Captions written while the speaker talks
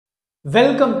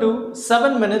Welcome to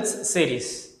 7 minutes series.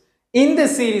 இந்த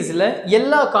சீரீஸ்ல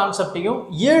எல்லா கான்செப்டையும்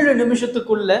 7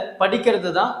 நிமிஷத்துக்குள்ள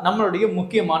படிக்கிறது தான் நம்மளுடைய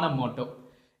முக்கியமான மோட்டோ.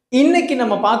 இன்னைக்கு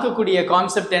நம்ம பார்க்கக்கூடிய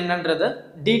கான்செப்ட் என்னன்றதை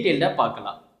டீடைல்டா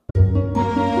பார்க்கலாம்.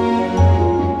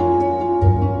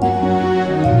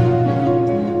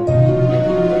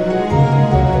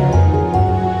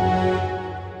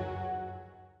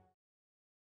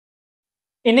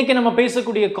 இன்னைக்கு நம்ம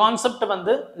பேசக்கூடிய கான்செப்ட்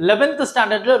 11th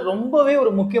ஸ்டாண்டர்ட்ல ரொம்பவே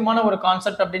ஒரு முக்கியமான ஒரு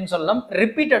கான்செப்ட் அப்படின்னு சொல்லலாம்.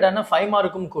 ரிப்பீட்டடான 5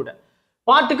 மார்க்கும் கூட.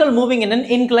 Particle moving in an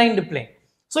inclined plane.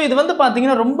 So இது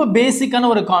பாத்தீங்கன்னா ரொம்ப பேசிக்கான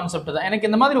ஒரு கான்செப்ட் தான். எனக்கு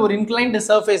இந்த மாதிரி ஒரு இன்க்ளைன்டு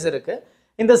சர்ஃபேஸ் இருக்கு.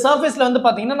 இந்த சர்ஃபேஸ்ல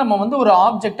பாத்தீங்கன்னா நம்ம ஒரு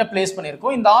ஆப்ஜெக்டை பிளேஸ்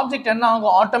பண்ணியிருக்கோம். இந்த ஆப்ஜெக்ட் என்ன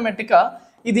ஆகும், ஆட்டோமேட்டிக்கா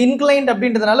இது இன்க்ளைன்ட்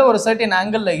அப்படின்றதுனால ஒரு சர்டன்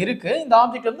ஆங்கிள் இருக்கு. இந்த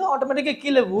ஆப்ஜெக்ட் ஆட்டோமேட்டிக்கா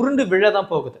கீழே உருண்டு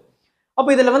விழதான் போகுது.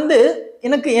 அப்போ இதுல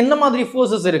எனக்கு என்ன மாதிரி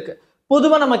ஃபோர்ஸஸ் இருக்கு,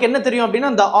 பொதுவாக நமக்கு என்ன தெரியும் அப்படின்னா,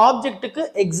 அந்த ஆப்ஜெக்ட்டுக்கு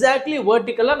எக்ஸாக்ட்லி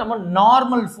வெர்டிக்கலா நம்ம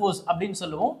நார்மல் ஃபோர்ஸ் அப்படின்னு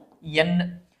சொல்லுவோம் n.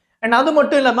 அண்ட் அது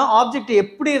மட்டும் இல்லாமல் ஆப்ஜெக்ட்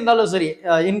எப்படி இருந்தாலும் சரி,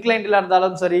 இன்க்ளைன்டில்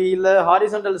இருந்தாலும் சரி, இல்லை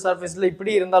ஹாரிசான்டல் சர்ஃபேஸில்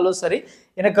இப்படி இருந்தாலும் சரி,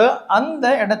 எனக்கு அந்த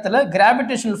இடத்துல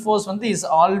gravitational force is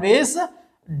always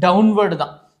downward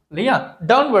தான், இல்லையா?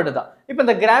 டவுன்வர்டு தான். இப்போ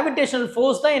இந்த கிராவிடேஷனல்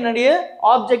ஃபோர்ஸ் தான் என்னுடைய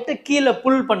ஆப்ஜெக்டை கீழே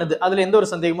புல் பண்ணுது, அதில் எந்த ஒரு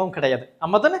சந்தேகமும் கிடையாது.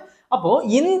 நம்ம தானே? அப்போ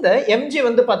இந்த எம்ஜி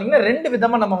பார்த்தீங்கன்னா ரெண்டு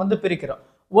விதமாக நம்ம பிரிக்கிறோம்.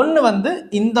 ஒன்று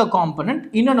இந்த காம்பனன்ட்,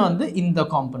 இன்னொன்று இந்த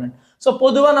காம்பனன்ட். ஸோ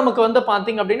பொதுவாக நமக்கு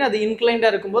பார்த்தீங்க அப்படின்னா அது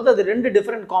இன்க்ளைண்டாக இருக்கும்போது அது ரெண்டு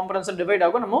டிஃப்ரெண்ட் காம்பனன்ட்ஸ் டிவைட்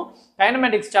ஆகும். நம்ம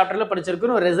கைனமேட்டிக்ஸ் சாப்டரில்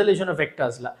படிச்சிருக்கோம், ரெசல்யூஷன் ஆஃப்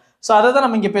வெக்டர்ஸில். ஸோ அதை தான்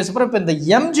நம்ம இங்கே பேச போகிறோம். இப்போ இந்த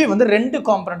எம்ஜி ரெண்டு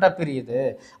காம்பனண்ட்டாக பிரியுது.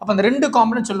 அப்போ அந்த ரெண்டு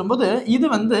காம்பனன்ட் சொல்லும்போது இது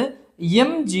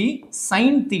எம்ஜி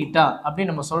சைன் தீட்டா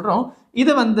அப்படின்னு நம்ம சொல்கிறோம்.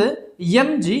 இது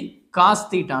எம்ஜி காஸ்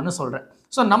தீட்டான்னு சொல்கிறேன்.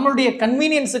 ஸோ நம்மளுடைய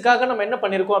கன்வீனியன்ஸுக்காக நம்ம என்ன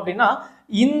பண்ணியிருக்கோம் அப்படின்னா,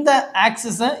 இந்த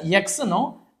ஆக்சிஸை எக்ஸ்னும்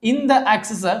இந்த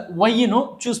ஆக்சிஸை ஒய்னும்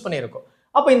சூஸ் பண்ணியிருக்கோம்.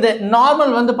 அப்போ இந்த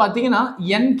நார்மல் பார்த்தீங்கன்னா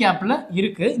என் கேப்பில்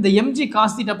இருக்கு. இந்த எம்ஜி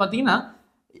காஸ் தீட்டா பார்த்தீங்கன்னா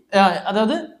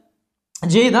அதாவது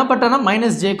ஜே தான், பட் ஆனால்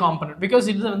மைனஸ் ஜே காம்பனன்ட், பிகாஸ்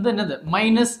இது என்னது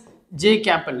மைனஸ் ஜே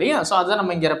கேப் இல்லையா? ஸோ அதை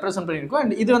நம்ம இங்கே ரெப்ரசென்ட் பண்ணியிருக்கோம்.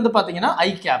 அண்ட் இது பார்த்தீங்கன்னா ஐ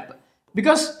கேப்,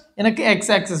 பிகாஸ் எனக்கு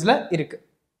எக்ஸ் ஆக்சிஸில் இருக்கு.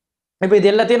 இப்போ இது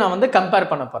எல்லாத்தையும் நான்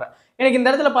கம்பேர் பண்ண போகிறேன். எனக்கு இந்த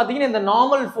இடத்துல பார்த்தீங்கன்னா இந்த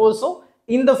நார்மல் ஃபோர்ஸும்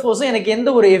இந்த ஃபோர்ஸும் எனக்கு எந்த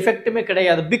ஒரு எஃபெக்ட்டுமே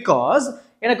கிடையாது, பிகாஸ்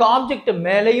எனக்கு ஆப்ஜெக்ட்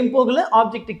மேலேயும் போகல,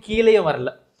 ஆப்ஜெக்ட் கீழேயும் வரல.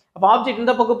 அப்போ ஆப்ஜெக்ட்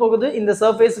இந்த பக்கம் போகுது, இந்த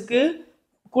சர்ஃபேஸுக்கு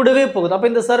கூடவே போகுது, அப்போ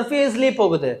இந்த சர்ஃபேஸ்லேயே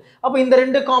போகுது. அப்போ இந்த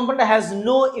ரெண்டு காம்பனண்ட் ஹேஸ்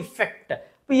நோ எஃபெக்ட்.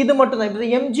 இப்போ இது மட்டும் தான், இப்போ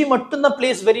எம்ஜி மட்டும் தான்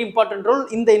பிளேஸ் வெரி இம்பார்ட்டன்ட் ரோல்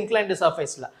இந்த இன்க்ளைன்டு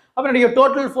சர்ஃபேஸில். அப்போ என்னுடைய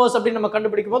டோட்டல் ஃபோர்ஸ் அப்படின்னு நம்ம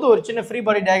கண்டுபிடிக்கும் போது ஒரு சின்ன ஃப்ரீ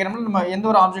பாடி டயக்ராமில் நம்ம எந்த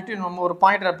ஒரு ஆப்ஜெக்டையும் நம்ம ஒரு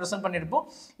பாயிண்ட் ரெப்ரசென்ட் பண்ணியிருப்போம்.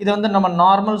 இது நம்ம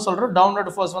நார்மல் சொல்கிறோம்,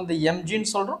 டவுன்வர்ட் ஃபோர்ஸ்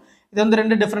எம்ஜின்னு சொல்கிறோம். இது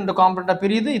ரெண்டு டிஃப்ரெண்ட் காம்பனண்ட்டாக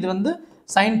பிரியுது. இது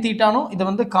சைன் தீட்டானும்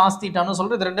இது காஸ் தீட்டானும்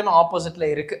சொல்கிறோம். இது ரெண்டுமே ஆப்போசிட்ல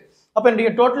இருக்கு. அப்போ என்னுடைய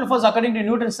total force according to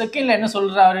Newton செகண்ட்ல என்ன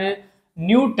சொல்றாரு,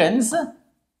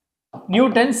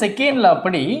 நியூட்டன் செகண்ட்ல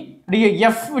அப்படி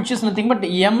F which is nothing but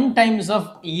M times of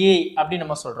ஏ அப்படின்னு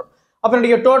நம்ம சொல்றோம். அப்போ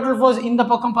என்னுடைய டோட்டல் ஃபோர்ஸ் இந்த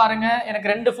பக்கம் பாருங்க, எனக்கு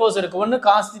ரெண்டு ஃபோர்ஸ் இருக்கு, ஒன்று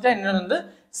காஸ் தீட்டா, இன்னொன்று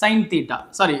sine theta,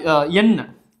 sorry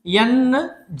N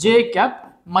j cap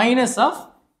minus of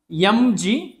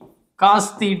MG cos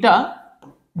theta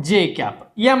j cap.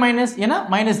 ஏன் மைனஸ்? ஏன்னா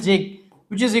minus J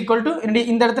which is equal to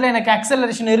இந்த இடத்துல எனக்கு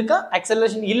acceleration இருக்கா?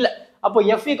 acceleration இல்ல. அப்போ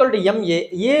f equal to ma,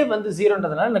 a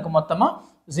 0ன்றதுனால எனக்கு மொத்தமா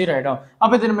 0 ஆயிடும்.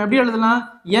 அப்போ இது நம்ம எப்படி எழுதலாம்?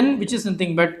 n which is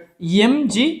nothing but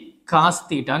mg cos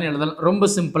theta ன்னு எழுதலாம், ரொம்ப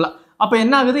சிம்பிளா. அப்போ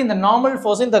என்ன ஆகுது, இந்த நார்மல்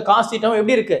ஃபோர்ஸ் இந்த cos theta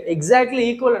எப்படி இருக்கு, exactly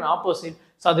equal and opposite.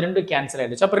 So அது ரெண்டும் கேன்சல்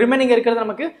ஆயிடுச்சு. அப்போ ரிமைனிங் இருக்கிறது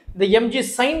நமக்கு இந்த mg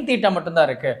sin theta மட்டும் தான்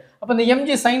இருக்கு. அப்போ இந்த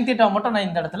mg sin theta மட்டும் நான்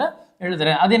இந்த இடத்துல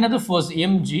எழுதுறேன். அது என்னது, force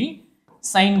mg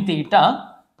sin theta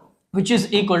which is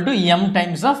equal to m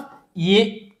times of a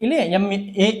இல்லையா?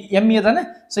 ma தானே?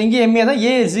 ஸோ இங்கே ma தான்,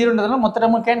 a 0ன்றதுனால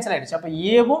மொத்தமாக கேன்சல் ஆயிடுச்சு. அப்போ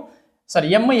ஏவும் சாரி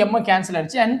m கேன்சல்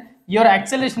ஆயிடுச்சு. And your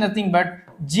acceleration nothing but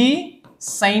g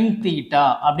sin theta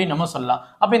அப்படின்னு நம்ம சொல்லலாம்.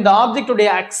 அப்போ இந்த ஆப்ஜெக்டுடைய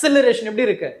ஆக்சலரேஷன் எப்படி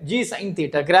இருக்கு, g sin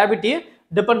theta, கிராவிட்டியை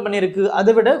டிபெண்ட் பண்ணியிருக்கு,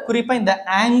 அதை விட குறிப்பாக இந்த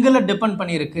ஆங்கிளை டிபெண்ட்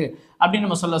பண்ணியிருக்கு அப்படின்னு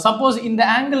நம்ம சொல்லலாம். சப்போஸ் இந்த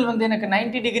ஆங்கிள் எனக்கு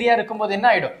 90 டிகிரியா இருக்கும்போது என்ன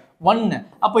ஆயிடும், 1.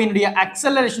 அப்போ என்னுடைய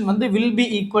acceleration will be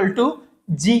equal to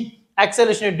g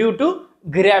acceleration due to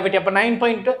gravity. அப்ப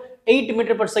 9.8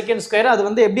 மீட்டர் per செகண்ட் ஸ்கொயர் அது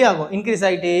எப்படி ஆகும், இன்க்ரீஸ்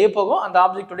ஆகிட்டே போகும். அந்த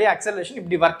ஆப்ஜெக்டுடைய ஆக்சலரேஷன்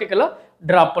இப்படி வர்டிகலா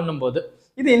டிராப் பண்ணும்போது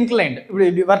இது இன்க்ளைன்ட்,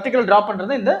 இப்படி வர்டிகல் டிராப்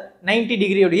பண்றது இந்த 90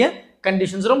 டிகிரியோடைய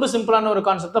கண்டிஷன்ஸ். ரொம்ப சிம்பிளான ஒரு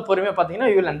கான்செப்ட் தான், பொறுமையா பார்த்தீங்கன்னா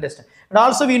you will understand. And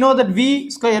also we know that v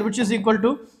square which is equal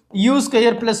to u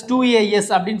square plus 2as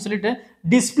அப்படின்னு சொல்லிட்டு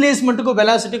டிஸ்பிளேஸ்மெண்ட்டுக்கும்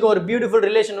வெலாசிட்டிக்கு ஒரு பியூட்டிஃபுல்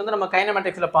ரிலேஷன் நம்ம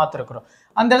கைனமேட்டிக்ஸ்ல பார்த்துருக்கிறோம்.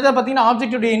 அந்த இடத்துல பார்த்தீங்கன்னா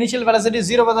ஆப்ஜெக்டுடைய இனிஷியல் வெலாசிட்டி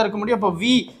 0 தான் இருக்க முடியும். அப்போ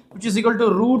v which is equal to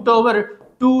root over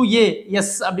 2as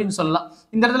அப்படின்னு சொல்லலாம்.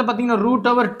 இந்த இடத்துல பார்த்தீங்கன்னா root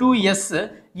over 2s,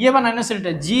 ஏவன் என்ன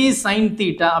சொல்லிட்டேன், g sin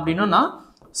theta அப்படின்னு நான்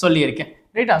சொல்லியிருக்கேன்.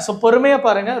 ரைட்டா? ஸோ பொறுமையா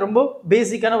பாருங்க, ரொம்ப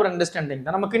பேசிக்கான ஒரு அண்டர்ஸ்டாண்டிங்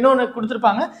தான். நமக்கு இன்னொன்று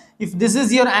கொடுத்துருப்பாங்க, if this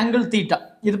is your angle theta,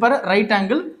 இது பாரு ரைட்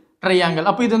ஆங்கிள் ட்ரையாங்கிள்,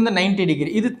 அப்போ இது வந்து 90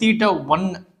 டிகிரி, இது தீட்டா 1.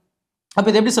 அப்போ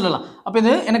இது எப்படி சொல்லலாம்? அப்போ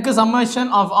இது எனக்கு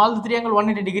summation of all the three angle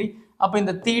 180 degree. அப்போ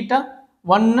இந்த theta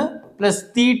 1 plus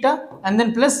theta and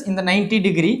then plus இந்த 90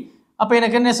 டிகிரி. அப்போ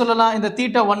எனக்கு என்ன சொல்லலாம்? இந்த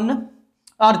theta 1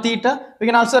 or theta we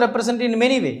can also represent in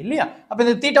many way இல்லையா? அப்போ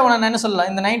இந்த தீட்டா 1 நான் என்ன சொல்லலாம்?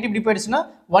 இந்த 90 இப்படி போயிடுச்சுன்னா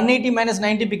 180 minus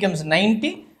 90 becomes 90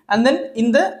 and then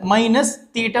இந்த minus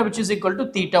theta which is equal to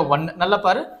theta 1. நல்லா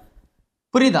பாரு,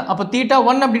 புரியுதா? அப்போ தீட்டா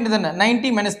 1 அப்படின்றது என்ன?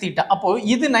 90 minus தீட்டா. அப்போ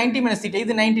இது 90 minus தீட்டா,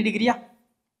 இது 90 டிகிரியா?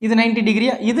 இது 90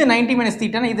 டிகிரியா? இது 90 minus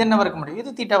தீட்டானா இது என்னவா இருக்க முடியும்?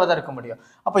 இது தீட்டாவாக தான் இருக்க முடியும்.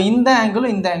 அப்போ இந்த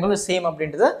ஆங்கிளும் சேம்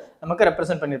அப்படின்றத நமக்கு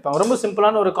ரெப்ரசென்ட் பண்ணியிருப்பாங்க. ரொம்ப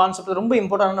சிம்பிளான ஒரு கான்செப்ட், ரொம்ப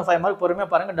இம்பார்ட்டன்டான 5 மார்க்.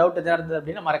 பொறுமையாக பாருங்க. டவுட் எதாவது இருந்தது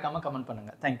அப்படின்னா மறக்காம கமெண்ட்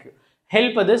பண்ணுங்க. Thank you.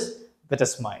 Help others with a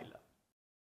smile.